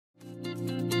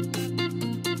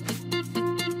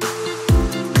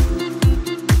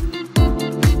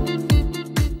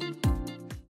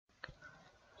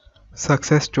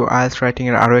Success to IELTS writing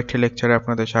এর আরো একটি লেকচারে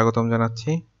আপনাদের স্বাগতম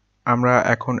জানাচ্ছি। আমরা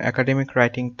এখন একাডেমিক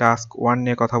রাইটিং টাস্ক 1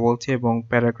 নিয়ে কথা বলছি এবং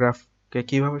প্যারাগ্রাফকে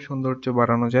কিভাবে সৌন্দর্য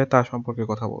বাড়ানো যায় তা সম্পর্কে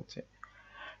কথা বলছি।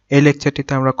 এই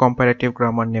লেকচারটিতে আমরা কম্পারেটিভ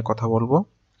গ্রামার নিয়ে কথা বলবো।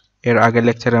 এর আগের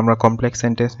লেকচারে আমরা কমপ্লেক্স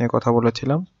সেন্টেন্স নিয়ে কথা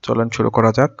বলেছিলাম। চলুন শুরু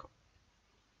করা যাক।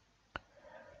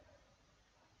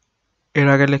 এর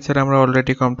আগের লেকচারে আমরা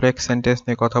অলরেডি কমপ্লেক্স সেন্টেন্স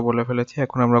নিয়ে কথা বলে ফেলেছি,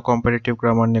 এখন আমরা কম্পারেটিভ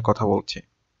গ্রামার নিয়ে কথা বলছি।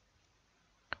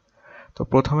 তো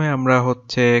প্রথমে আমরা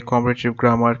কম্পারেটিভ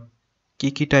গ্রামার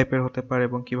কি টাইপের হতে পারে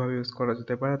এবং কিভাবে ইউজ করা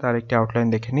যেতে পারে তার একটি আউটলাইন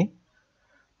দেখে নিই।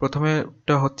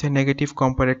 প্রথমেটা হচ্ছে নেগেটিভ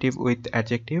কম্পারেটিভ উইথ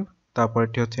অ্যাডজেক্টিভ,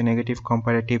 তারপরটি হচ্ছে নেগেটিভ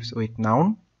কম্পারেটিভস উইথ নাউন,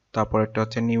 তারপরটা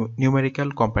হচ্ছে নিউমেরিক্যাল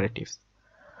কম্পারেটিভস।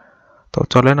 তো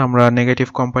চলেন আমরা নেগেটিভ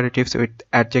কম্পারেটিভস উইথ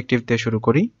অ্যাডজেক্টিভ দিয়ে শুরু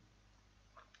করি।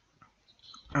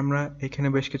 আমরা এখানে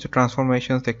বেশ কিছু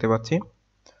ট্রান্সফরমেশনস দেখতে পাচ্ছি।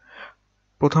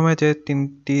 প্রথমে যে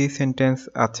তিনটি সেন্টেন্স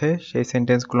আছে সেই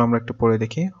সেন্টেন্সগুলো আমরা একটু পড়ে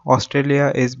দেখি। Australia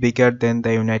is bigger then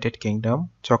the United kingdom,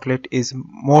 chocolate is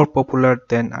more popular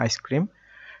then ice cream,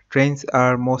 trains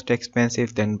R most expensive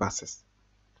then buses.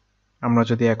 আমরা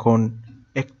যদি এখন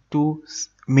একটু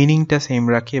মিনিংটা সেম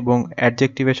রাখি এবং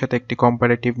অ্যাডজেক্টিভের সাথে একটি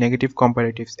কম্পারেটিভ নেগেটিভ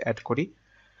কম্পারেটিভস অ্যাড করি,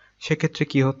 সেক্ষেত্রে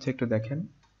কি হচ্ছে একটু দেখেন।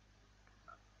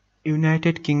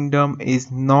 United kingdom is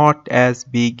not as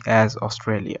big as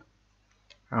Australia.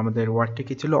 আমাদের ওয়ার্ডটি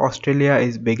কি ছিল? Australia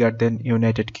is bigger then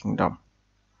United kingdom.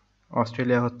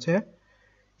 Australia হচ্ছে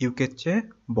ইউকের চেয়ে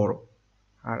বড়।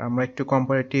 আর আমরা একটু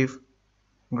কম্পারেটিভ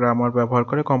গ্রামার ব্যবহার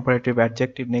করে comparative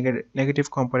adjective negative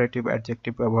comparative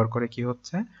adjective ব্যবহার করে কি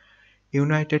হচ্ছে,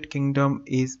 United kingdom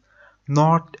is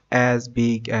not as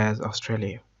big as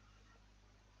Australia.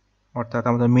 অর্থাৎ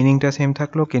আমাদের মিনিংটা সেম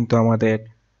থাকলো কিন্তু আমাদের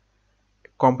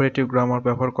কম্পারেটিভ গ্রামার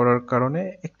ব্যবহার করার কারণে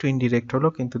একটু ইনডিরেক্ট হলো,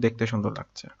 কিন্তু দেখতে সুন্দর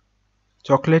লাগছে।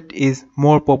 Chocolate is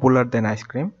more popular then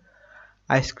ice cream,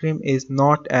 ice cream is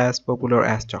not as popular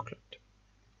as chocolate,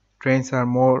 trains R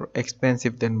more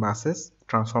expensive then buses.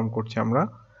 Transform করছি আমরা,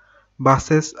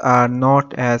 buses are not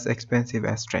as expensive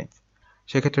as trains.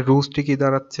 সেক্ষেত্রে রুলসটি কি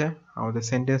দাঁড়াচ্ছে, আমাদের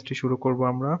সেন্টেন্সটি শুরু করব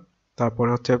আমরা, তারপরে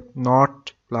হচ্ছে not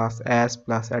plus as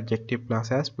plus adjective plus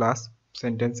as plus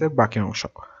সেন্টেন্সের বাকি অংশ।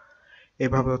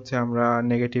 এভাবে হচ্ছে আমরা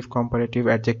নেগেটিভ কম্পারেটিভ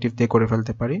অ্যাডজেক্টিভ দিয়ে করে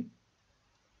ফেলতে পারি।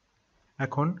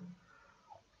 এখন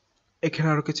এখানে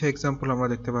আরো কিছু এক্সাম্পল আমরা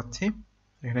দেখতে পাচ্ছি।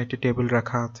 এখানে একটি টেবিল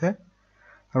রাখা আছে,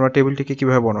 আমরা টেবিলটিকে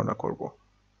কিভাবে বর্ণনা করব।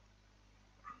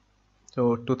 তো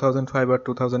 2005 আর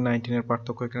 2019 এর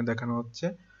পার্থক্য এখানে দেখানো হচ্ছে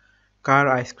কার,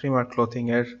 আইসক্রিম আর ক্লোথিং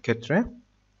এর ক্ষেত্রে।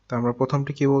 তো আমরা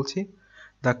প্রথমটি কি বলছি,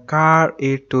 the car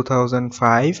in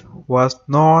 2005 was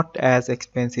not as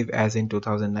expensive as in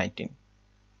 2019।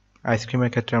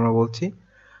 আইসক্রিমের ক্ষেত্রে আমরা বলছি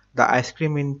the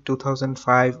ice cream in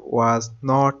 2005 was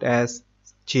not as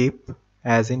chip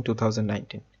as in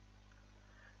 2019।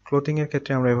 Clothing এর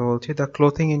ক্ষেত্রে আমরা এভাবে বলছি the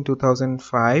clothing in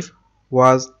 2005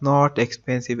 was not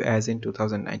expensive as in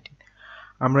 2019।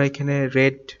 আমরা এখানে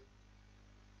রেড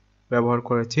ব্যবহার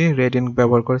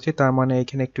করেছি, তার মানে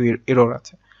এখানে একটু এরর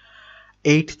আছে।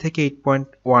 8 থেকে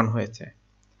 8.1 হয়েছে,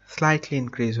 স্লাইটলি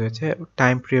ইনক্রিজ হয়েছে,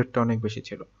 টাইম পিরিয়ডটা অনেক বেশি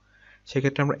ছিল।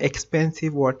 সেক্ষেত্রে আমরা এক্সপেন্সিভ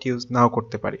ওয়ার্ড ইউজ নাও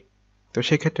করতে পারি। তো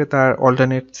সেক্ষেত্রে তার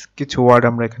অল্টারনেট কিছু ওয়ার্ড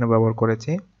আমরা এখানে ব্যবহার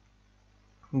করেছি।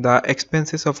 The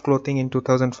expenses of clothing in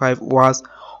 2005 was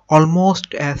almost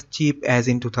as chip as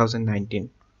in 2019।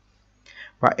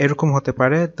 বা এরকম হতে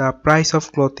পারে the price of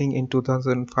clothing in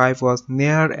 2005 was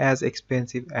near as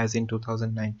expensive as in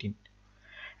 2019।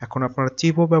 এখন আপনারা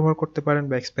চিপও ব্যবহার করতে পারেন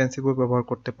বা এক্সপেন্সিভও ব্যবহার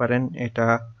করতে পারেন, এটা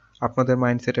আপনাদের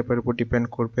মাইন্ডসেটের উপর ডিপেন্ড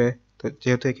করবে। তো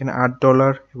যেহেতু এখানে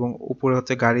 $8 এবং উপরে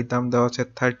হচ্ছে গাড়ির দাম দেওয়া হচ্ছে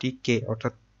 30K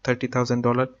অর্থাৎ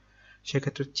 $30,000,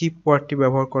 সেক্ষেত্রে চিপ ওয়ার্ডটি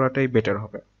ব্যবহার করাটাই বেটার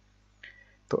হবে।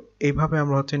 তো এইভাবে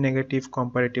আমরা নেগেটিভ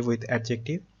কম্পারেটিভ উইথ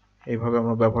অ্যাডজেক্টিভ এইভাবে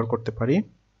আমরা ব্যবহার করতে পারি।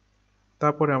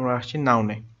 তারপরে আমরা আসছি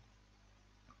নাউনে।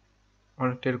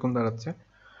 অনেকটা এরকম দাঁড়াচ্ছে,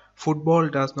 football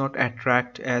does not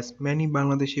attract as many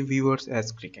Bangladeshi viewers as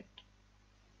cricket,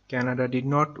 Canada did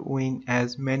not win as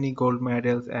many gold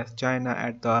medals as China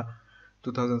at the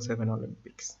 2007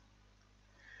 Olympics.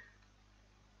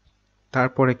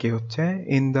 তারপরে কি হচ্ছে,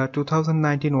 in the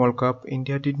 2019 World Cup,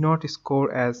 India did not score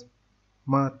as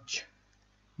much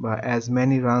বা as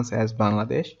many runs as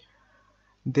Bangladesh.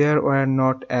 There were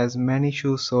not as many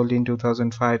shoes sold in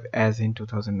 2005 as in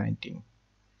 2019.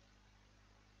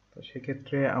 তো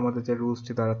সেক্ষেত্রে আমাদের যে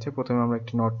রুলসটি দাঁড়াচ্ছে, প্রথমে আমরা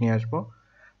একটি নট নিয়ে আসবো,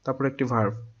 তারপরে একটি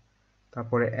ভার্ব,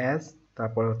 তারপরে অ্যাজ,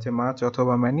 তারপরে হচ্ছে মাচ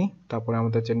অথবা ম্যানি, তারপরে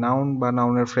আমাদের যে নাউন বা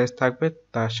নাউনের ফ্রেজ থাকবে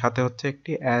তার সাথে হচ্ছে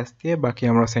একটি অ্যাজ দিয়ে বাকি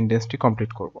আমরা সেন্টেন্সটি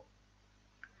কমপ্লিট করব।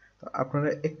 তো আপনারা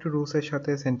একটু রুলসের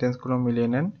সাথে সেন্টেন্সগুলো মিলিয়ে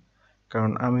নেন,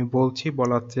 কারণ আমি বলছি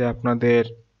বলার চেয়ে আপনাদের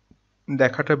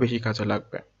দেখাটা বেশি কাজে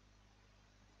লাগবে।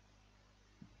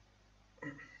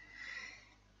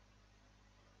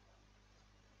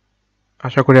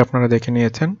 আশা করি আপনারা দেখে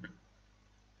নিয়েছেন।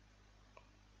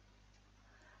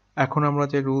 এখন আমরা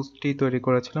যে রুলসটি তৈরি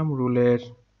করেছিলাম, রুলের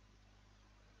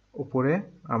উপরে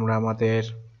আমরা আমাদের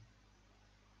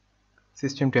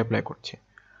সিস্টেমটি অ্যাপ্লাই করছি।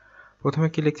 প্রথমে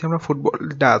কি লিখছি আমরা? Football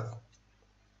does.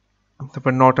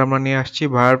 তারপর নট আমরা নিয়ে আসছি,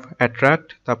 ভার্ব অ্যাট্রাক্ট,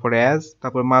 তারপরে অ্যাজ,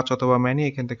 তারপর মাচ অথবা ম্যানি,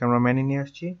 এখান থেকে আমরা ম্যানি নিয়ে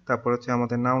আসছি। তারপর হচ্ছে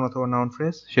আমাদের নাউন অথবা নাউন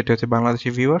ফ্রেজ, সেটা হচ্ছে বাংলাদেশি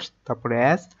ভিউয়ার্স, তারপরে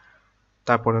অ্যাজ,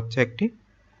 তারপর হচ্ছে একটি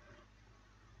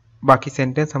বাকি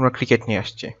সেন্টেন্স আমরা ক্রিকেট নিয়ে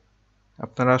আসছি।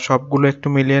 আপনারা সবগুলো একটু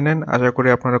মিলিয়ে নেন, আশা করি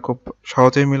আপনারা খুব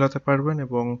সহজেই মিলাতে পারবেন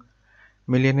এবং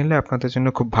মিলিয়ে নিলে আপনাদের জন্য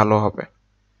খুব ভালো হবে।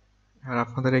 আর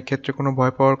আপনাদের এই ক্ষেত্রে কোনো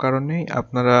ভয় পাওয়ার কারণ নেই,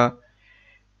 আপনারা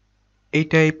এই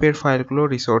টাইপের ফাইলগুলো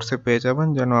রিসোর্সে পেয়ে যাবেন,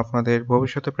 যেন আপনাদের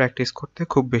ভবিষ্যতে প্র্যাকটিস করতে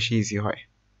খুব বেশি ইজি হয়।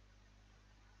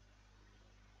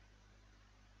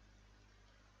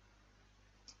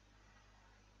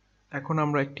 এখন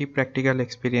আমরা একটি প্র্যাকটিক্যাল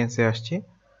এক্সপিরিয়েন্সে আসছি,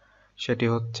 সেটি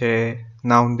হচ্ছে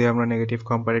নাউন দিয়ে আমরা নেগেটিভ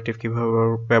কম্পারেটিভ কিভাবে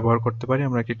ব্যবহার করতে পারি।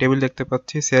 আমরা একটি টেবিল দেখতে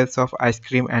পাচ্ছি, sales of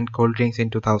ice cream and cold drinks in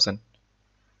 2000।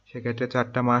 সেক্ষেত্রে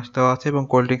 4টা মাস দেওয়া আছে এবং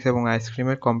কোল্ড ড্রিঙ্কস এবং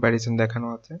আইসক্রিমের কম্প্যারিজন দেখানো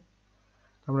আছে।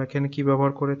 আমরা এখানে কি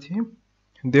ব্যবহার করেছি?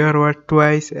 There were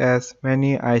twice as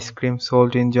many ice cream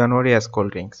sold in January as cold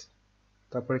drinks.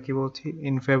 তারপরে কি বলছি?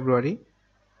 In February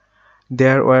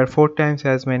there were 4 times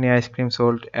as many ice cream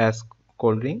sold as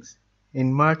cold drinks. In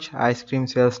March ice cream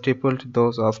sales tripled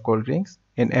those of cold drinks.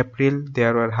 In April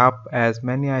there were half as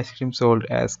many ice cream sold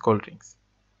as cold drinks.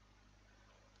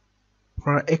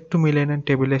 আপনারা একটু মিলিয়ে নেন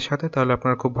টেবিলের সাথে, তাহলে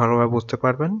আপনারা খুব ভালোভাবে বুঝতে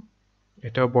পারবেন।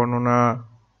 এটাও বর্ণনা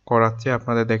করাচ্ছে,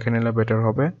 আপনাদের দেখে নিলে বেটার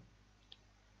হবে।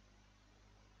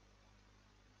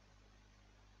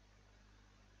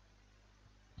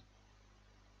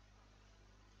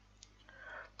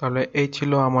 তাহলে এই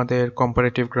ছিল আমাদের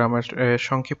কম্পারেটিভ গ্রামার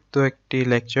সংক্ষিপ্ত একটি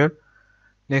লেকচার।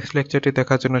 নেক্সট লেকচারটি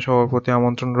দেখার জন্য সবার প্রতি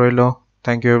আমন্ত্রণ রইল।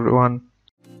 Thank you everyone.